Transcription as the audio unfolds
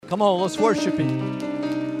Come on, let's worship Him.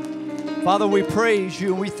 Father, we praise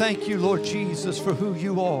You and we thank You, Lord Jesus, for who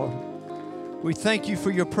You are. We thank You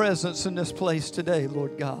for Your presence in this place today,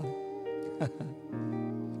 Lord God.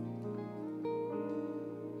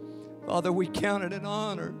 Father, we count it an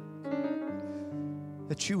honor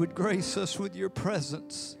that You would grace us with Your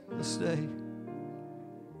presence this day.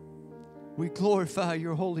 We glorify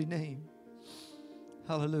Your holy name.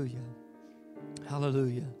 Hallelujah.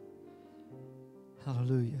 Hallelujah.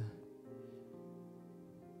 Hallelujah.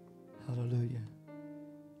 Hallelujah.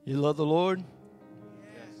 You love the Lord?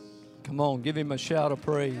 Yes. Come on, give Him a shout of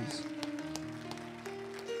praise.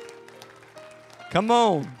 Come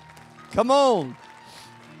on. Come on.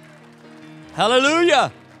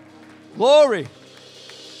 Hallelujah. Glory.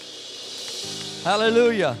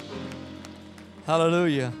 Hallelujah.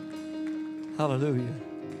 Hallelujah. Hallelujah.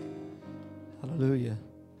 Hallelujah.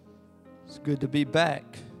 It's good to be back.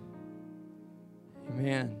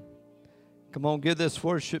 Amen. Come on, give this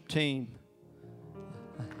worship team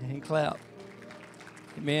a hand clap.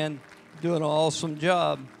 Amen. Doing an awesome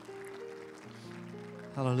job.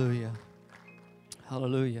 Hallelujah.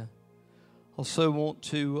 Hallelujah. Also want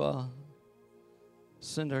to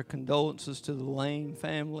send our condolences to the Lane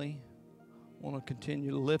family. Want to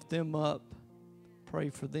continue to lift them up, pray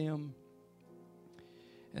for them.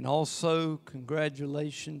 And also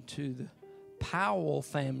congratulations to the Powell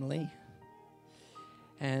family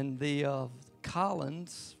and the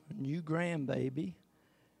Collins, new grandbaby.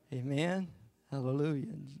 Amen.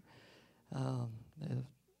 Hallelujah.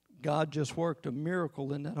 God just worked a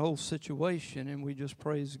miracle in that whole situation, and we just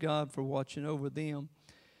praise God for watching over them.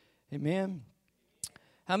 Amen.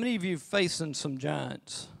 How many of you are facing some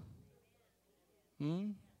giants?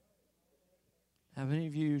 How many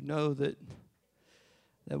of you know that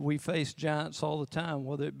we face giants all the time,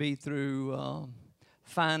 whether it be through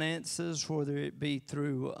finances, whether it be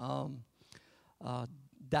through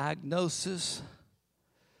diagnosis,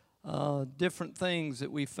 different things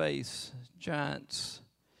that we face, giants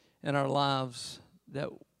in our lives that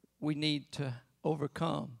we need to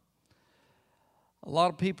overcome. A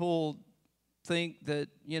lot of people think that,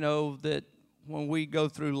 that when we go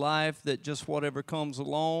through life, that just whatever comes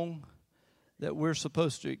along, that we're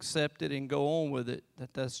supposed to accept it and go on with it,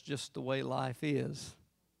 that's just the way life is.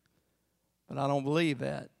 But I don't believe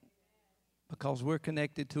that, because we're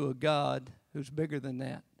connected to a God who's bigger than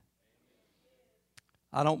that.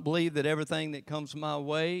 I don't believe that everything that comes my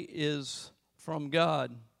way is from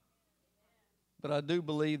God, but I do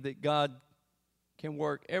believe that God can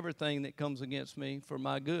work everything that comes against me for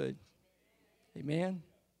my good. Amen?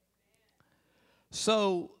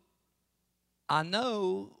 So I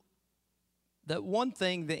know that one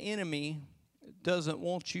thing the enemy doesn't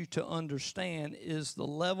want you to understand is the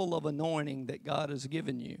level of anointing that God has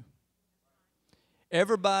given you.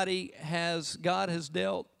 God has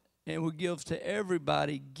dealt and will give to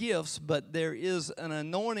everybody gifts, but there is an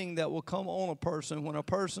anointing that will come on a person when a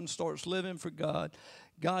person starts living for God.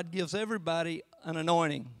 God gives everybody an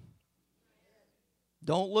anointing.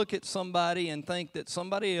 Don't look at somebody and think that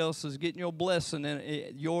somebody else is getting your blessing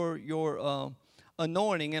and your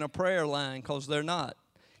anointing in a prayer line, because they're not.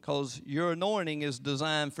 Because your anointing is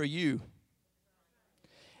designed for you.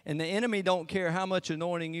 And the enemy don't care how much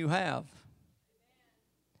anointing you have,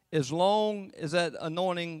 as long as that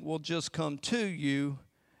anointing will just come to you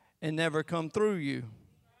and never come through you.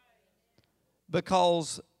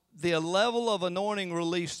 Because the level of anointing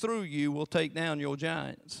released through you will take down your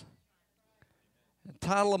giants. The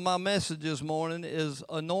title of my message this morning is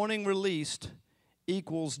Anointing Released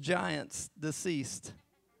equals Giants Deceased.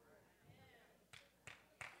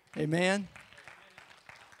 Amen.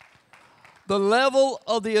 The level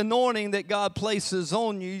of the anointing that God places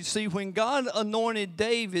on you. You see, when God anointed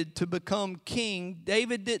David to become king,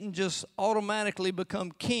 David didn't just automatically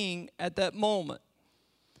become king at that moment.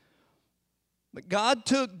 But God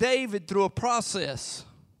took David through a process.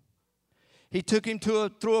 He took him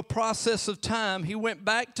through a process of time. He went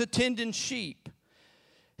back to tending sheep.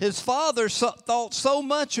 His father thought so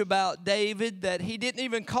much about David that he didn't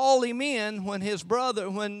even call him in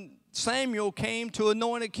when Samuel came to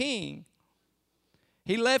anoint a king.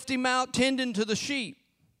 He left him out tending to the sheep.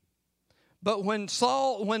 But when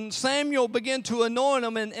Samuel began to anoint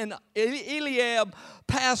him and Eliab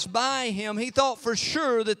passed by him, he thought for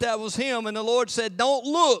sure that was him. And the Lord said, don't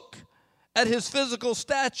look at his physical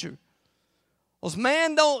stature. Because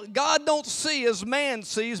God don't see as man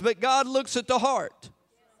sees, but God looks at the heart.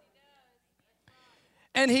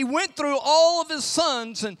 And he went through all of his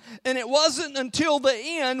sons, and it wasn't until the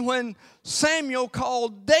end when Samuel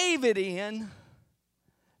called David in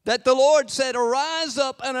that the Lord said, arise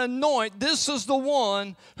up and anoint. This is the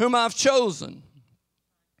one whom I've chosen.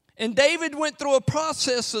 And David went through a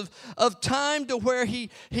process of time to where he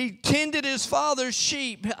tended his father's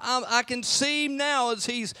sheep. I can see him now as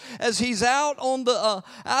he's out on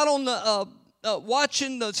the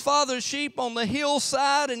watching his father's sheep on the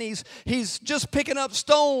hillside, and he's just picking up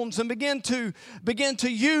stones and begin to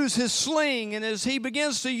use his sling. And as he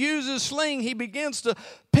begins to use his sling, he begins to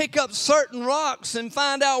pick up certain rocks and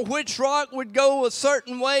find out which rock would go a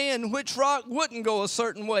certain way and which rock wouldn't go a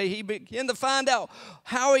certain way. He began to find out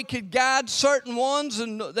how he could guide certain ones,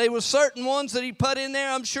 and there were certain ones that he put in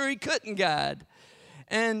there I'm sure he couldn't guide.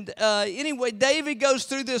 And anyway, David goes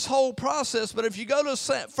through this whole process. But if you go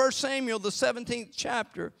to 1 Samuel, the 17th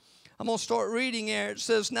chapter, I'm going to start reading here. It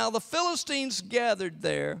says, now the Philistines gathered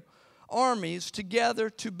their armies together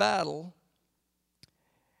to battle,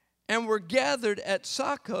 and were gathered at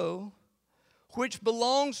Socoh, which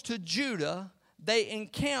belongs to Judah. They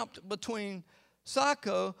encamped between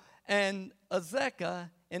Socoh and Azekah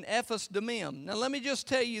in Ephes Dammim. Now let me just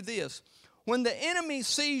tell you this. When the enemy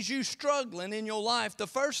sees you struggling in your life, the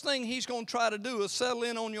first thing he's going to try to do is settle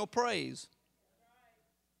in on your praise.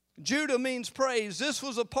 Judah means praise. This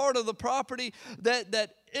was a part of the property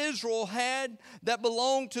that Israel had that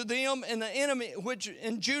belonged to them, and the enemy, which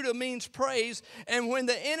in Judah means praise. And when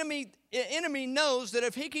the enemy knows that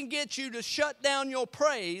if he can get you to shut down your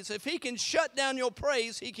praise, if he can shut down your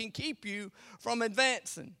praise, he can keep you from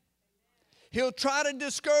advancing. He'll try to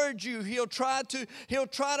discourage you. He'll try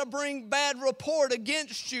to bring bad report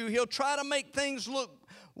against you. He'll try to make things look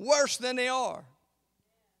worse than they are.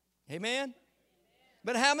 Amen?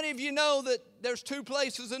 But how many of you know that there's two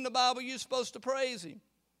places in the Bible you're supposed to praise Him?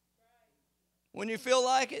 When you feel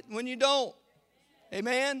like it, when you don't.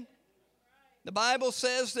 Amen? The Bible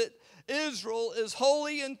says that Israel is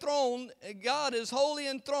wholly enthroned, God is wholly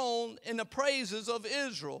enthroned in the praises of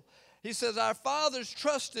Israel. He says, our fathers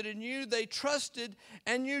trusted in you. They trusted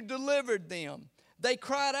and you delivered them. They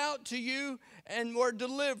cried out to you and were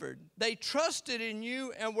delivered. They trusted in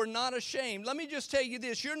you and were not ashamed. Let me just tell you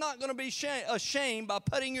this. You're not going to be ashamed by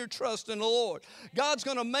putting your trust in the Lord. God's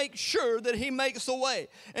going to make sure that He makes a way.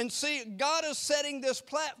 And see, God is setting this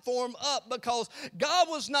platform up because God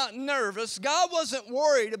was not nervous. God wasn't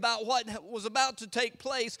worried about what was about to take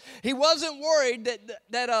place. He wasn't worried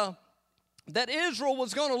that Israel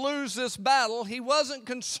was going to lose this battle. He wasn't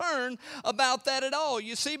concerned about that at all.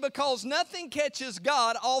 You see, because nothing catches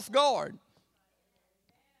God off guard.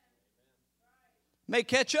 May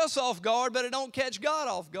catch us off guard, but it don't catch God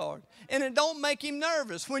off guard. And it don't make Him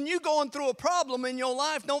nervous. When you're going through a problem in your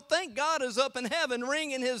life, don't think God is up in heaven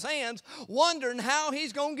wringing His hands, wondering how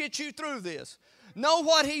He's going to get you through this. No,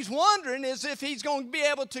 what He's wondering is if He's going to be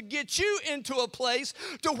able to get you into a place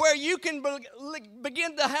to where you can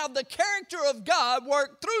begin to have the character of God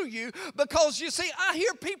work through you. Because you see, I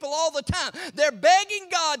hear people all the time. They're begging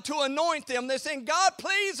God to anoint them. They're saying, God,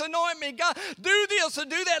 please anoint me. God, do this or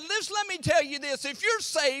do that. Let me tell you this. If you're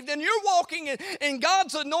saved and you're walking in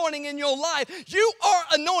God's anointing in your life, you are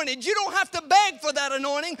anointed. You don't have to beg for that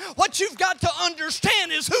anointing. What you've got to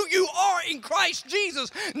understand is who you are in Christ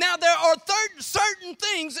Jesus. Now, there are certain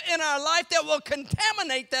things in our life that will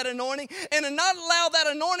contaminate that anointing and not allow that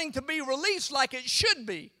anointing to be released like it should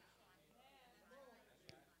be.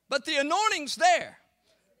 But the anointing's there.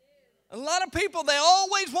 A lot of people, they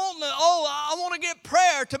always want, I want to get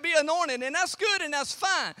prayer to be anointed, and that's good and that's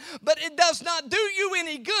fine. But it does not do you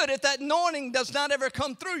any good if that anointing does not ever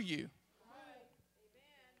come through you.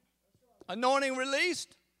 Anointing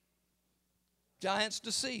released, giants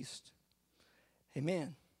deceased.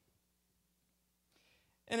 Amen.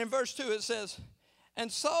 And in verse 2 it says, and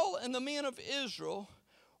Saul and the men of Israel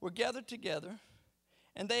were gathered together,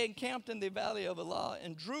 and they encamped in the valley of Elah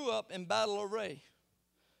and drew up in battle array.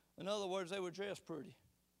 In other words, they were dressed pretty.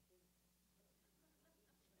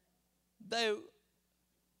 They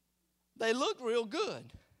looked real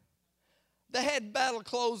good. They had battle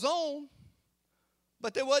clothes on,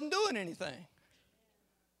 but they wasn't doing anything.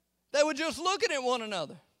 They were just looking at one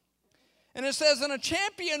another. And it says, and a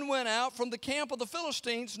champion went out from the camp of the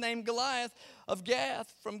Philistines named Goliath of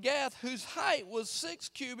Gath, from Gath, whose height was 6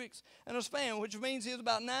 cubits and a span, which means he was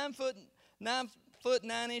about 9 foot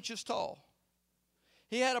 9 inches tall.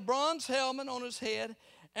 He had a bronze helmet on his head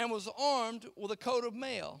and was armed with a coat of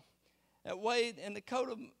mail. And the coat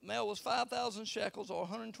of mail was 5,000 shekels or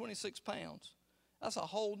 126 pounds. That's a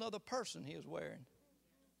whole nother person he was wearing.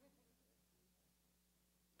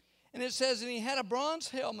 And it says, and he had a bronze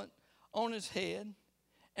helmet on his head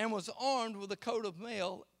and was armed with a coat of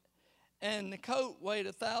mail, and the coat weighed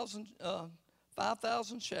 5,000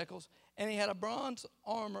 shekels, and he had a bronze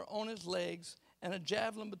armor on his legs and a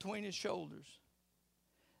javelin between his shoulders.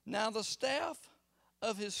 Now the staff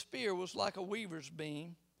of his spear was like a weaver's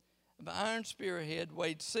beam. The iron spearhead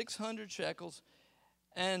weighed 600 shekels,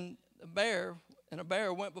 and a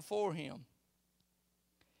bear went before him.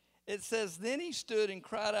 It says, then he stood and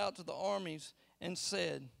cried out to the armies and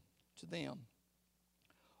said to them,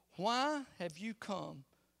 why have you come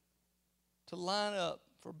to line up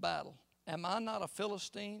for battle? Am I not a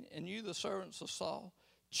Philistine, and you the servants of Saul?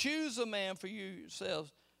 Choose a man for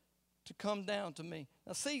yourselves to come down to me.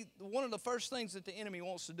 Now see, one of the first things that the enemy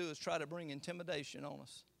wants to do is try to bring intimidation on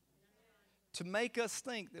us, to make us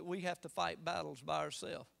think that we have to fight battles by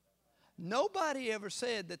ourselves. Nobody ever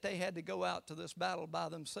said that they had to go out to this battle by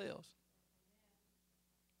themselves.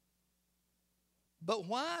 But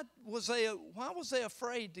why was they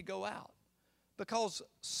afraid to go out? Because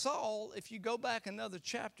Saul, if you go back another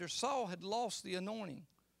chapter, Saul had lost the anointing.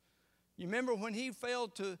 You remember when he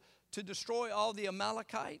failed to destroy all the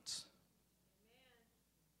Amalekites?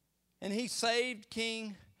 And he saved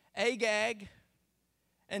King Agag.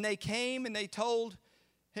 And they came and they told,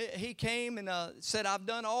 he came and said, I've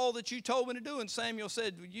done all that you told me to do. And Samuel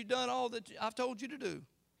said, you've done all that I've told you to do.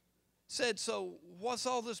 Said, so what's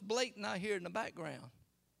all this blatant I hear in the background?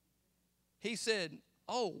 He said,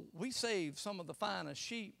 oh, we saved some of the finest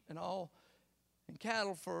sheep and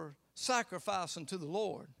cattle for sacrificing to the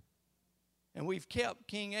Lord. And we've kept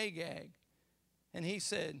King Agag. And he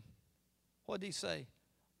said, what did he say?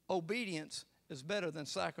 Obedience is better than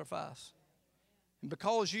sacrifice. And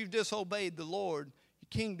because you've disobeyed the Lord, your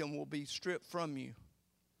kingdom will be stripped from you.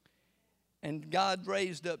 And God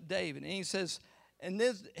raised up David. And he says, and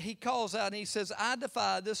this, he calls out and he says, I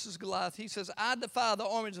defy, this is Goliath, he says, I defy the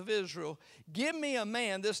armies of Israel. Give me a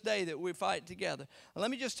man this day that we fight together. And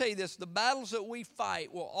let me just tell you this, the battles that we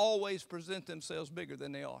fight will always present themselves bigger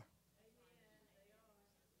than they are.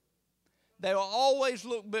 They will always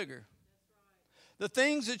look bigger. The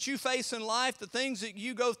things that you face in life, the things that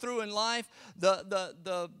you go through in life,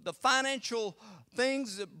 the financial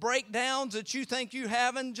things, the breakdowns that you think you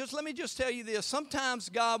having, let me just tell you this. Sometimes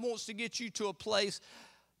God wants to get you to a place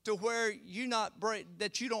to where you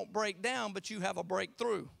don't break down, but you have a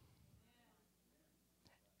breakthrough.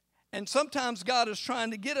 And sometimes God is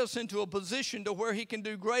trying to get us into a position to where he can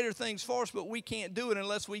do greater things for us, but we can't do it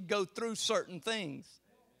unless we go through certain things.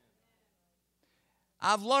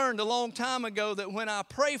 I've learned a long time ago that when I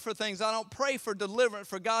pray for things, I don't pray for deliverance,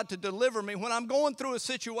 for God to deliver me. When I'm going through a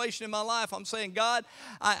situation in my life, I'm saying, God,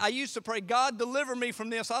 I used to pray, God, deliver me from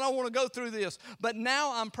this. I don't want to go through this. But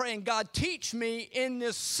now I'm praying, God, teach me in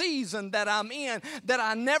this season that I'm in, that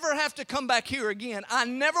I never have to come back here again. I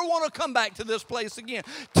never want to come back to this place again.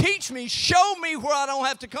 Teach me, show me where I don't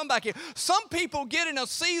have to come back here. Some people get in a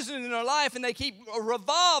season in their life and they keep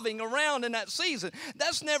revolving around in that season.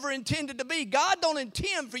 That's never intended to be. God don't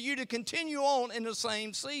intend for you to continue on in the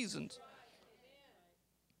same seasons.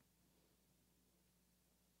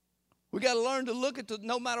 We got to learn to look at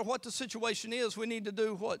no matter what the situation is, we need to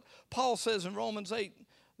do what Paul says in Romans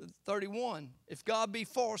 8:31. If God be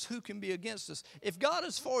for us, who can be against us? If God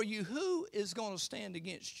is for you, who is going to stand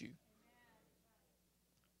against you?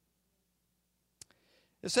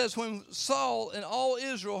 It says, when Saul and all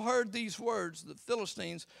Israel heard these words, the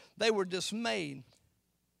Philistines, they were dismayed.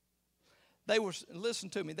 Listen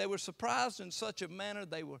to me, they were surprised in such a manner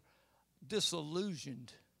they were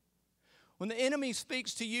disillusioned. When the enemy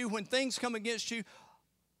speaks to you, when things come against you,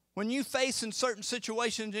 when you face in certain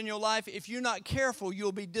situations in your life, if you're not careful,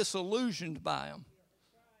 you'll be disillusioned by them.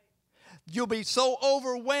 You'll be so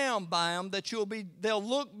overwhelmed by them that they'll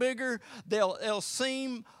look bigger, they'll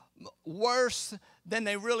seem worse than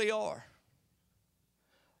they really are.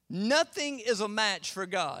 Nothing is a match for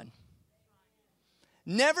God.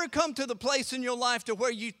 Never come to the place in your life to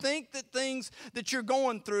where you think that things that you're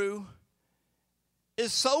going through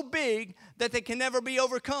is so big that they can never be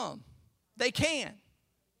overcome. They can.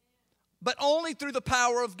 But only through the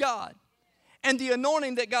power of God and the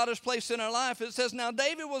anointing that God has placed in our life. It says, now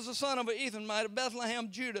David was the son of an Ephraimite of Bethlehem,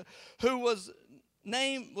 Judah, whose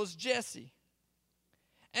name was Jesse,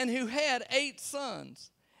 and who had 8 sons.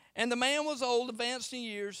 And the man was old, advanced in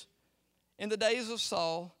years, in the days of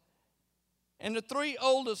Saul. And the 3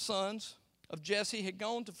 oldest sons of Jesse had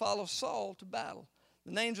gone to follow Saul to battle.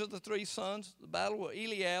 The names of the 3 sons of the battle were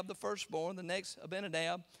Eliab, the firstborn, the next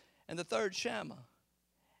Abinadab, and the third Shammah.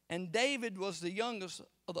 And David was the youngest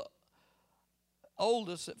of the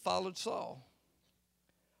oldest that followed Saul.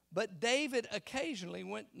 But David occasionally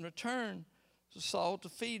went and returned to Saul to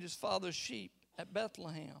feed his father's sheep at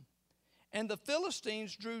Bethlehem. And the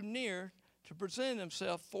Philistines drew near to present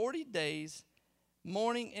themselves 40 days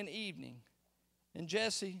morning and evening. And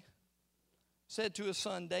Jesse said to his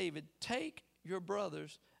son David, take your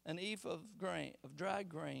brothers an ephah of grain, of dried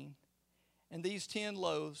grain, and these 10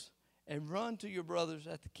 loaves, and run to your brothers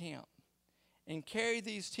at the camp, and carry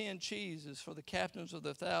these 10 cheeses for the captains of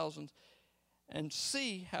the thousands, and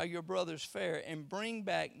see how your brothers fare, and bring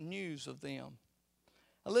back news of them.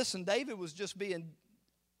 Now listen, David was just being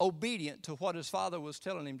obedient to what his father was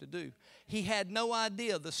telling him to do. He had no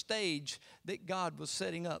idea the stage that God was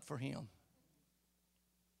setting up for him.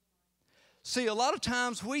 See, a lot of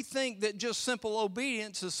times we think that just simple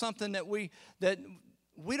obedience is something that we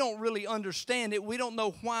don't really understand it. We don't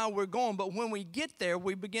know why we're going. But when we get there,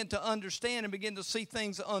 we begin to understand and begin to see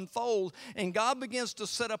things unfold. And God begins to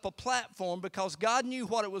set up a platform because God knew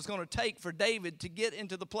what it was going to take for David to get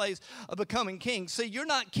into the place of becoming king. See, you're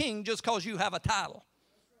not king just because you have a title.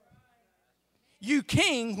 You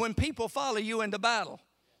king when people follow you into battle.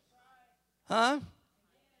 Huh?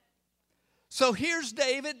 So here's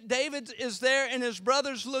David. David is there, and his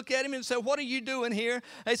brothers look at him and say, what are you doing here?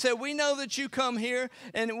 They said, we know that you come here,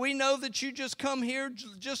 and we know that you just come here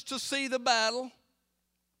just to see the battle.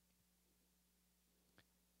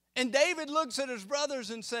 And David looks at his brothers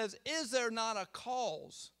and says, is there not a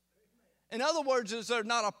cause? In other words, is there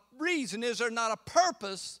not a reason? Is there not a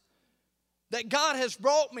purpose that God has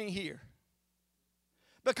brought me here?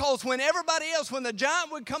 Because when everybody else, when the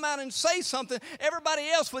giant would come out and say something, everybody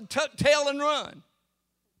else would tuck tail and run.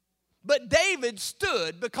 But David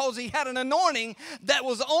stood because he had an anointing that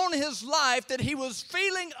was on his life, that he was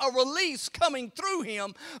feeling a release coming through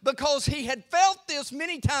him because he had felt this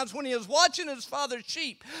many times when he was watching his father's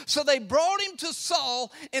sheep. So they brought him to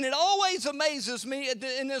Saul, and it always amazes me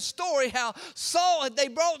in this story how they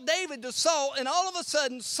brought David to Saul, and all of a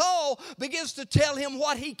sudden Saul begins to tell him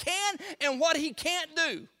what he can and what he can't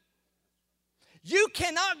do. You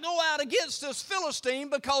cannot go out against this Philistine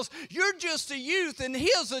because you're just a youth and he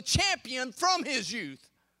is a champion from his youth.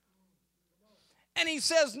 And he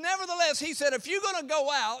says, nevertheless, he said, if you're going to go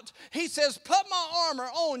out, he says, put my armor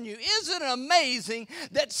on you. Isn't it amazing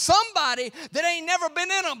that somebody that ain't never been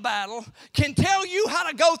in a battle can tell you how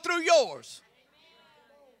to go through yours?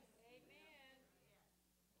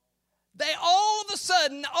 They all of a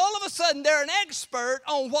sudden, they're an expert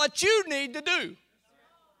on what you need to do.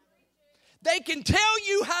 They can tell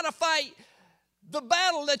you how to fight the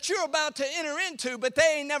battle that you're about to enter into, but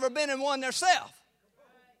they ain't never been in one themselves.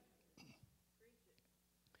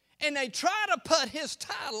 And they try to put his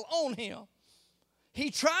title on him. He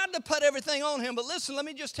tried to put everything on him, but listen, let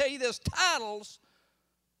me just tell you this. Titles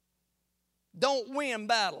don't win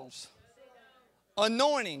battles.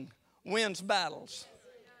 Anointing wins battles.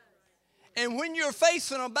 And when you're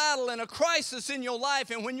facing a battle and a crisis in your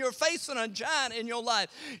life, and when you're facing a giant in your life,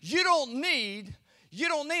 you don't need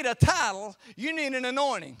a title, you need an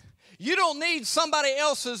anointing. You don't need somebody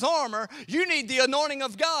else's armor. You need the anointing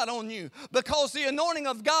of God on you, because the anointing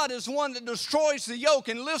of God is one that destroys the yoke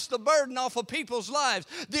and lifts the burden off of people's lives.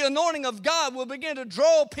 The anointing of God will begin to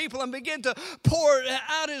draw people and begin to pour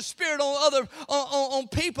out His Spirit on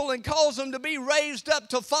people and cause them to be raised up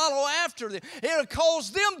to follow after them. It'll cause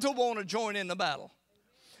them to want to join in the battle.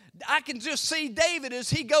 I can just see David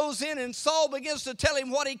as he goes in and Saul begins to tell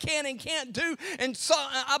him what he can and can't do. And Saul,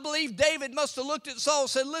 I believe David must have looked at Saul and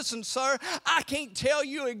said, listen, sir, I can't tell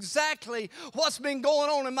you exactly what's been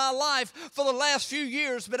going on in my life for the last few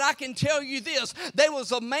years, but I can tell you this. There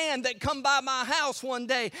was a man that come by my house one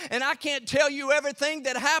day, and I can't tell you everything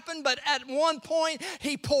that happened, but at one point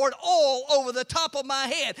he poured oil over the top of my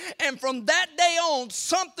head. And from that day on,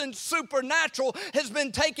 something supernatural has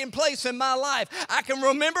been taking place in my life. I can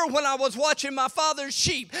remember when I was watching my father's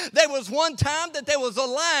sheep, there was one time that there was a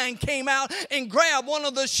lion came out and grabbed one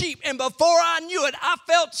of the sheep, and before I knew it, I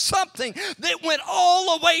felt something that went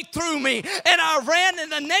all the way through me, and I ran,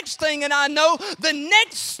 and the next thing, and I know the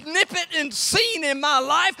next snippet and scene in my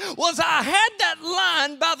life was I had that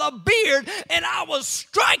lion by the beard, and I was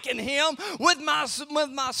striking him with my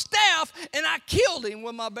staff, and I killed him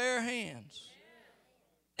with my bare hands.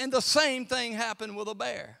 And the same thing happened with a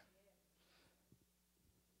bear.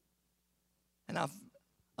 And I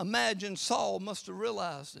imagine Saul must have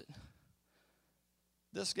realized that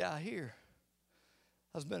this guy here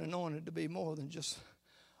has been anointed to be more than just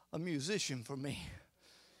a musician for me.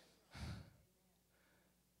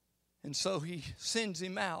 And so he sends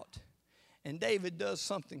him out. And David does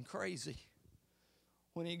something crazy.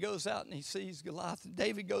 When he goes out and he sees Goliath,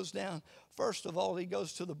 David goes down. First of all, he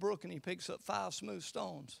goes to the brook and he picks up 5 smooth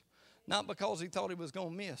stones. Not because he thought he was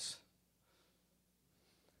going to miss,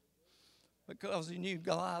 because he knew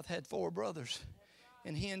Goliath had 4 brothers,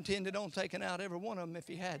 and he intended on taking out every one of them if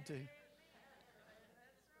he had to.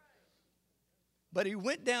 But he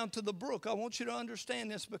went down to the brook. I want you to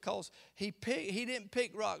understand this, because he didn't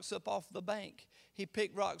pick rocks up off the bank. He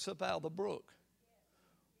picked rocks up out of the brook.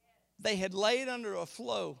 They had laid under a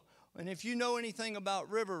flow. And if you know anything about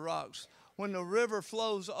river rocks, when the river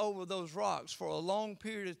flows over those rocks for a long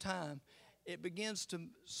period of time, it begins to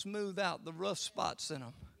smooth out the rough spots in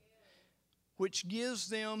them, which gives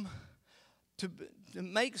them,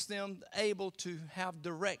 makes them able to have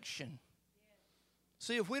direction.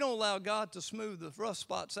 See, if we don't allow God to smooth the rough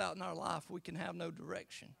spots out in our life, we can have no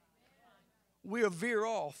direction. We'll veer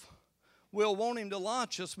off. We'll want him to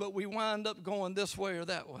launch us, but we wind up going this way or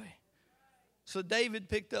that way. So David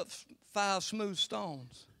picked up 5 smooth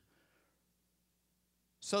stones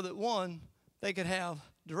so that, 1, they could have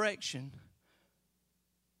direction.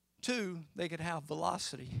 2, they could have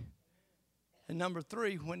velocity. And number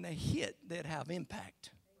 3, when they hit, they'd have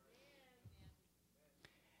impact.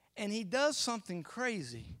 And he does something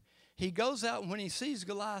crazy. He goes out, and when he sees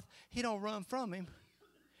Goliath, he don't run from him.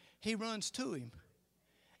 He runs to him.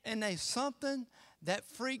 And there's something that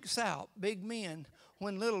freaks out big men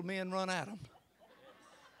when little men run at them.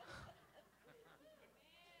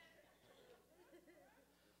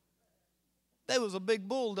 There was a big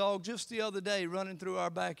bulldog just the other day running through our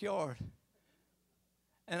backyard.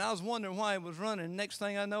 And I was wondering why he was running. Next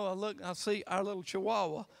thing I know, I see our little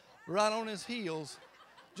Chihuahua right on his heels,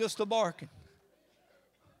 just a-barking.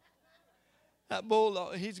 That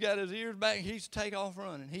bulldog, he's got his ears back. He's take off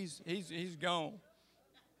running. He's gone.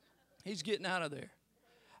 He's getting out of there.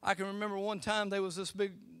 I can remember one time there was this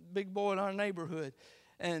big boy in our neighborhood,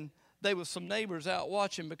 and there was some neighbors out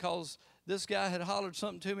watching because this guy had hollered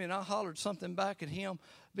something to me, and I hollered something back at him,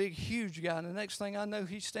 big, huge guy. And the next thing I know,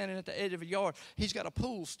 he's standing at the edge of a yard. He's got a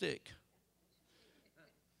pool stick.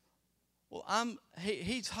 Well,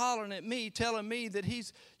 he's hollering at me, telling me that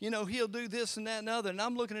he'll do this and that and other. And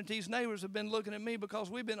I'm looking at these neighbors have been looking at me because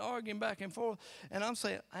we've been arguing back and forth. And I'm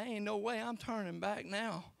saying, I ain't no way I'm turning back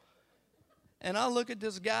now. And I look at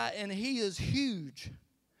this guy, and he is huge.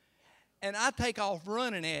 And I take off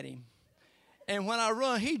running at him. And when I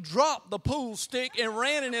run, he dropped the pool stick and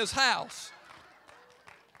ran in his house.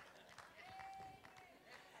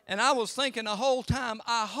 And I was thinking the whole time,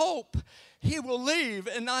 I hope he will leave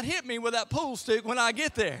and not hit me with that pool stick when I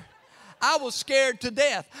get there. I was scared to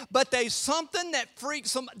death. But there's something that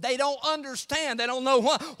freaks them. They don't understand. They don't know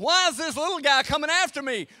why. Why is this little guy coming after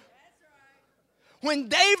me? When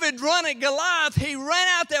David run at Goliath, he ran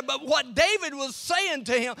out there. But what David was saying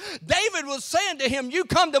to him, you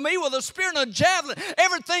come to me with a spear and a javelin,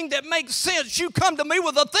 everything that makes sense. You come to me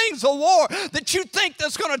with the things of war that you think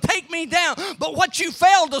that's going to take me down. But what you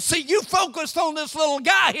failed to see, you focused on this little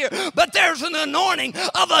guy here. But there's an anointing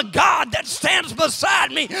of a God that stands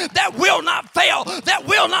beside me that will not fail, that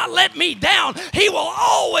will not let me down. He will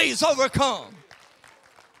always overcome.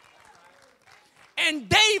 And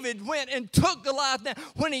David went and took Goliath down.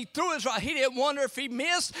 When he threw his rod, he didn't wonder if he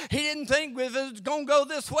missed. He didn't think if it was going to go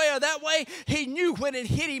this way or that way. He knew when it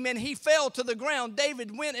hit him and he fell to the ground.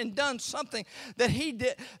 David went and done something that he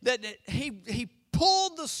did, that he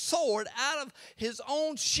pulled the sword out of his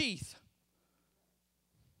own sheath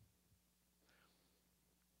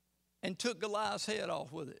and took Goliath's head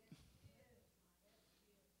off with it.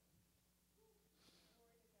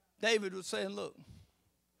 David was saying, look,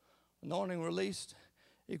 anointing released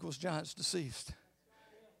equals giants deceased.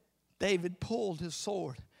 David pulled his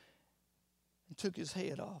sword and took his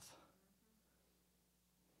head off.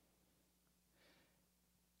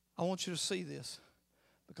 I want you to see this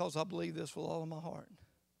because I believe this with all of my heart.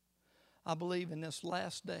 I believe in this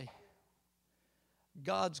last day,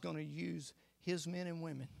 God's going to use his men and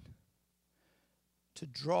women to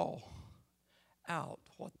draw out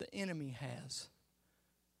what the enemy has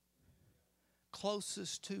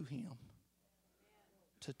closest to him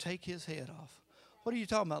to take his head off. What are you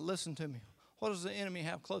talking about? Listen to me. What does the enemy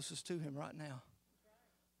have closest to him right now?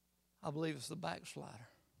 I believe it's the backslider.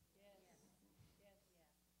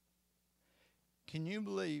 Can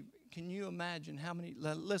you imagine how many,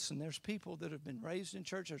 listen, there's people that have been raised in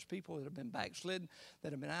church, there's people that have been backslidden,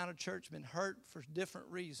 that have been out of church, been hurt for different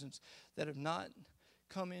reasons, that have not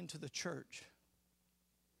come into the church.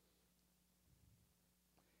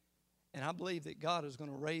 And I believe that God is going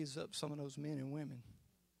to raise up some of those men and women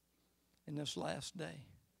in this last day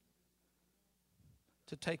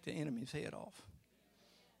to take the enemy's head off.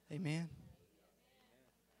 Amen.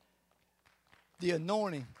 The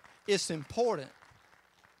anointing, it's important.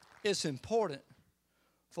 It's important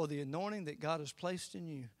for the anointing that God has placed in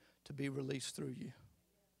you to be released through you.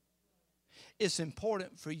 It's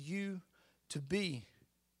important for you to be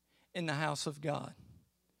in the house of God.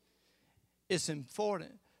 It's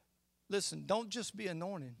important. Listen, don't just be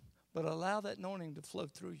anointed, but allow that anointing to flow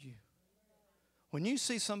through you. When you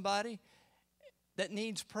see somebody that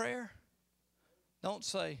needs prayer, don't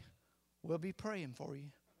say, we'll be praying for you.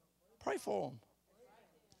 Pray for them.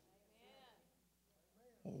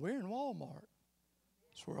 Well, we're in Walmart.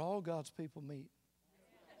 It's where all God's people meet.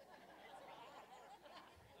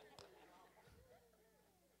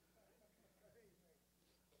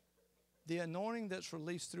 The anointing that's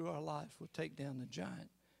released through our life will take down the giant,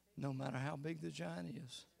 no matter how big the giant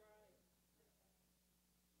is.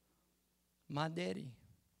 My daddy,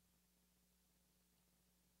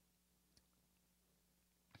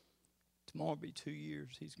 tomorrow will be 2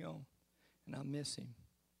 years he's gone, and I miss him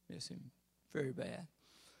very bad.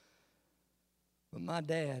 But my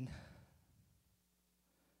dad,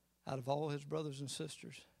 out of all his brothers and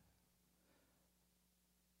sisters,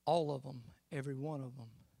 all of them, every one of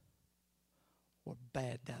them, were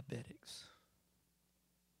bad diabetics.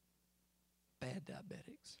 Bad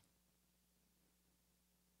diabetics.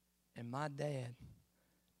 And my dad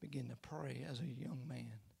began to pray as a young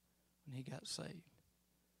man when he got saved.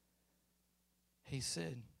 He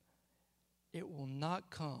said, it will not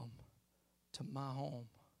come to my home.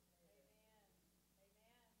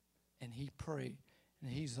 And he prayed, and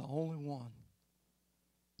he's the only one.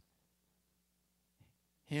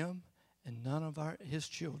 Him and none of his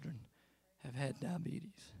children have had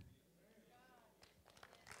diabetes.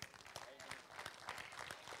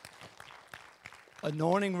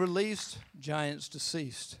 Anointing released, giants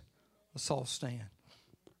deceased. Let's all stand.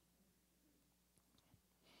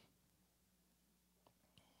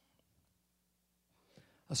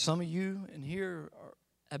 Some of you in here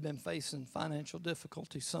have been facing financial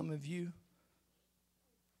difficulties. Some of you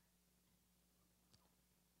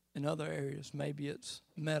in other areas, maybe it's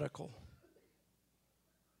medical.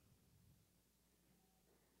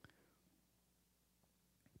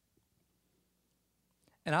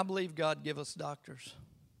 And I believe God give us doctors.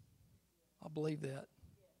 I believe that.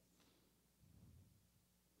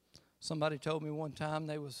 Somebody told me one time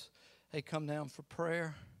they come down for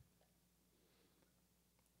prayer.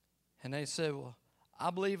 And they said, well,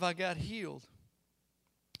 I believe I got healed.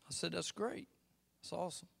 I said, that's great. That's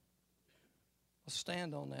awesome. Let's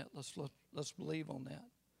stand on that. Let's believe on that.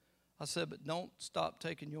 I said, but don't stop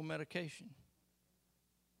taking your medication.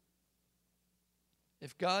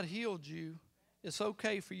 If God healed you, it's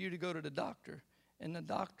okay for you to go to the doctor and the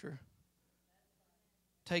doctor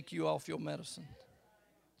take you off your medicine.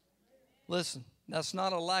 Listen, that's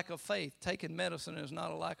not a lack of faith. Taking medicine is not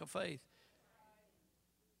a lack of faith.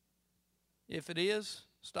 If it is,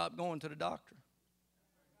 stop going to the doctor.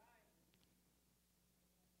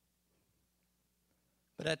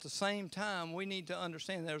 But at the same time, we need to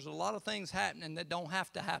understand there's a lot of things happening that don't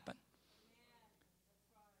have to happen.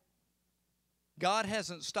 God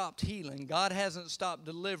hasn't stopped healing. God hasn't stopped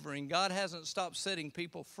delivering. God hasn't stopped setting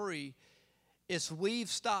people free. It's we've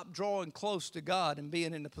stopped drawing close to God and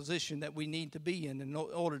being in the position that we need to be in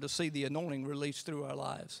order to see the anointing released through our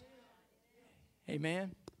lives.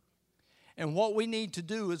 Amen? And what we need to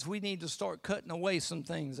do is we need to start cutting away some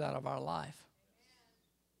things out of our life.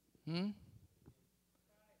 We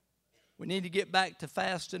need to get back to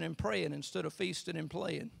fasting and praying instead of feasting and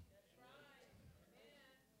playing.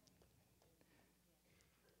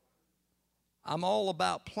 I'm all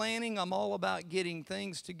about planning. I'm all about getting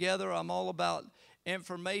things together. I'm all about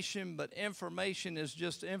information, but information is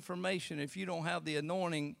just information. If you don't have the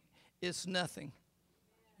anointing, it's nothing.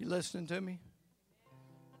 You listening to me?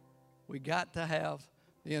 We got to have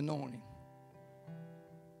the anointing.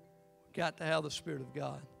 We got to have the Spirit of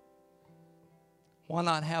God. Why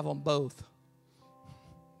not have them both?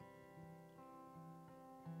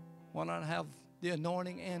 Why not have the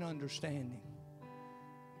anointing and understanding?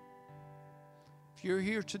 If you're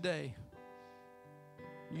here today,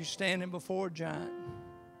 you standing before a giant,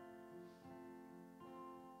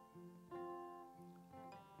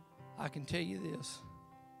 I can tell you this.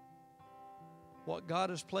 What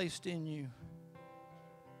God has placed in you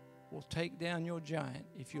will take down your giant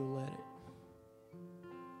if you'll let it.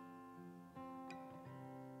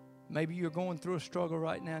 Maybe you're going through a struggle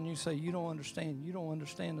right now and you say, you don't understand. You don't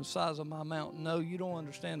understand the size of my mountain. No, you don't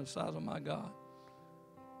understand the size of my God.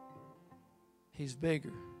 He's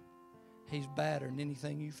bigger. He's badder than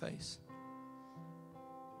anything you face.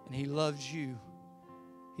 And He loves you.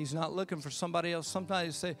 He's not looking for somebody else. Sometimes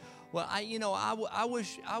you say, well, I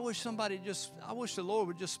wish the Lord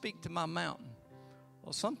would just speak to my mountain.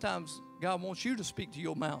 Well, sometimes God wants you to speak to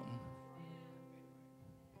your mountain.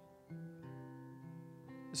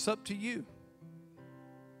 It's up to you.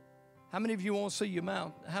 How many of you want to see your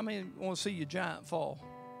mountain? How many want to see your giant fall?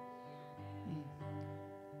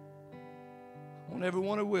 And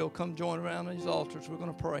everyone who will, come join around these altars. We're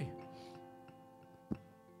going to pray.